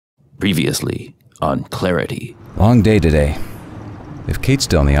Previously on Clarity. Long day today. If Kate's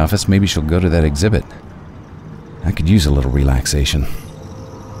still in the office, maybe she'll go to that exhibit. I could use a little relaxation.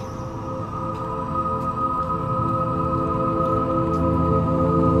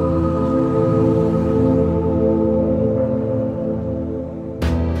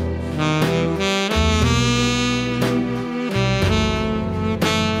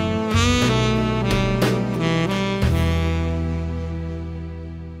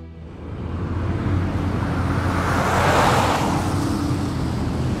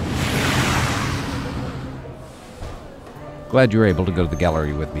 Glad you were able to go to the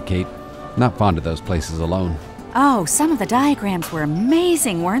gallery with me, Kate. Not fond of those places alone. Oh, some of the diagrams were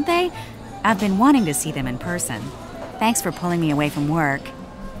amazing, weren't they? I've been wanting to see them in person. Thanks for pulling me away from work.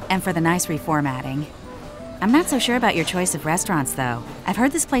 And for the nice reformatting. I'm not so sure about your choice of restaurants, though. I've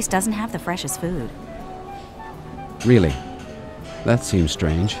heard this place doesn't have the freshest food. Really? That seems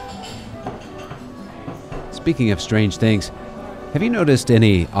strange. Speaking of strange things, have you noticed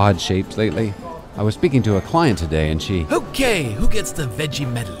any odd shapes lately? I was speaking to a client today and she... Okay, who gets the veggie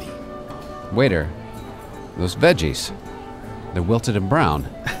medley? Waiter, those veggies. They're wilted and brown.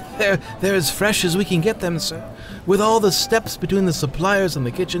 They're as fresh as we can get them, sir. With all the steps between the suppliers and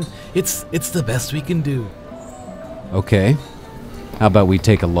the kitchen, it's the best we can do. Okay. How about we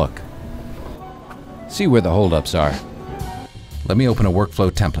take a look? See where the holdups are. Let me open a workflow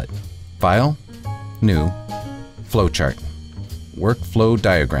template. File, New, Flowchart, Workflow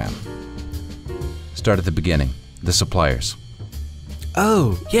Diagram. Start at the beginning, the suppliers.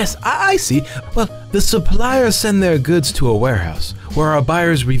 Oh, yes, I see. Well, the suppliers send their goods to a warehouse, where our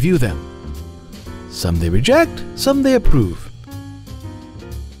buyers review them. Some they reject, some they approve.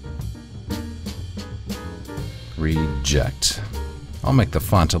 Reject. I'll make the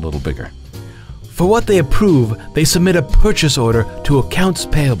font a little bigger. For what they approve, they submit a purchase order to accounts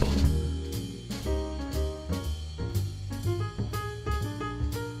payable.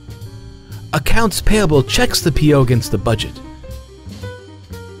 Accounts payable checks the PO against the budget.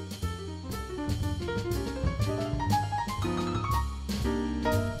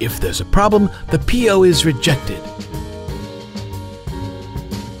 If there's a problem, the PO is rejected.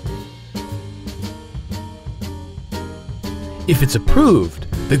 If it's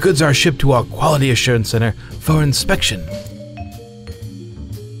approved, the goods are shipped to our Quality Assurance Center for inspection.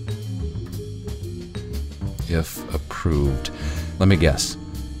 If approved. Let me guess.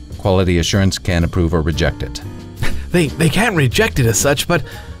 Quality Assurance can approve or reject it. They can't reject it as such, but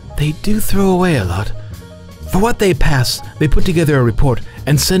they do throw away a lot. For what they pass, they put together a report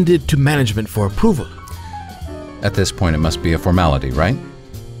and send it to management for approval. At this point, it must be a formality, right?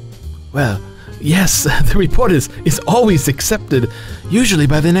 Well, yes, the report is always accepted, usually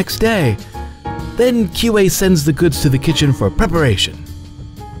by the next day. Then QA sends the goods to the kitchen for preparation.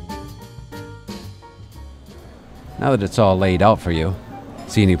 Now that it's all laid out for you,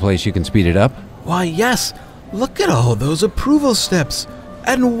 see any place you can speed it up? Why, yes. Look at all those approval steps.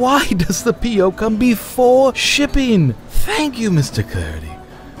 And why does the PO come before shipping? Thank you, Mr. Clarity.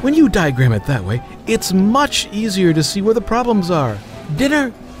 When you diagram it that way, it's much easier to see where the problems are.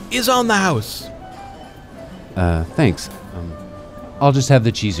 Dinner is on the house. Thanks. I'll just have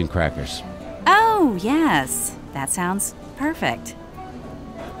the cheese and crackers. Oh, yes. That sounds perfect.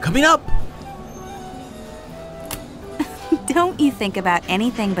 Coming up. Don't you think about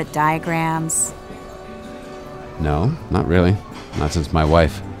anything but diagrams? No, not really. Not since my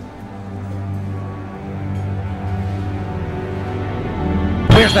wife.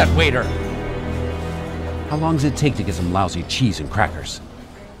 Where's that waiter? How long does it take to get some lousy cheese and crackers?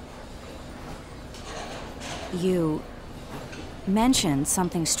 You mentioned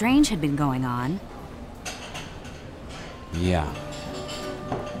something strange had been going on. Yeah.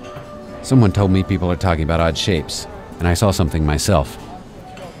 Someone told me people are talking about odd shapes, and I saw something myself.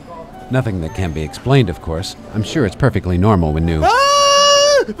 Nothing that can be explained, of course. I'm sure it's perfectly normal when new...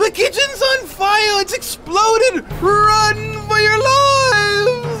 Ah! The kitchen's on fire! It's exploded! Run!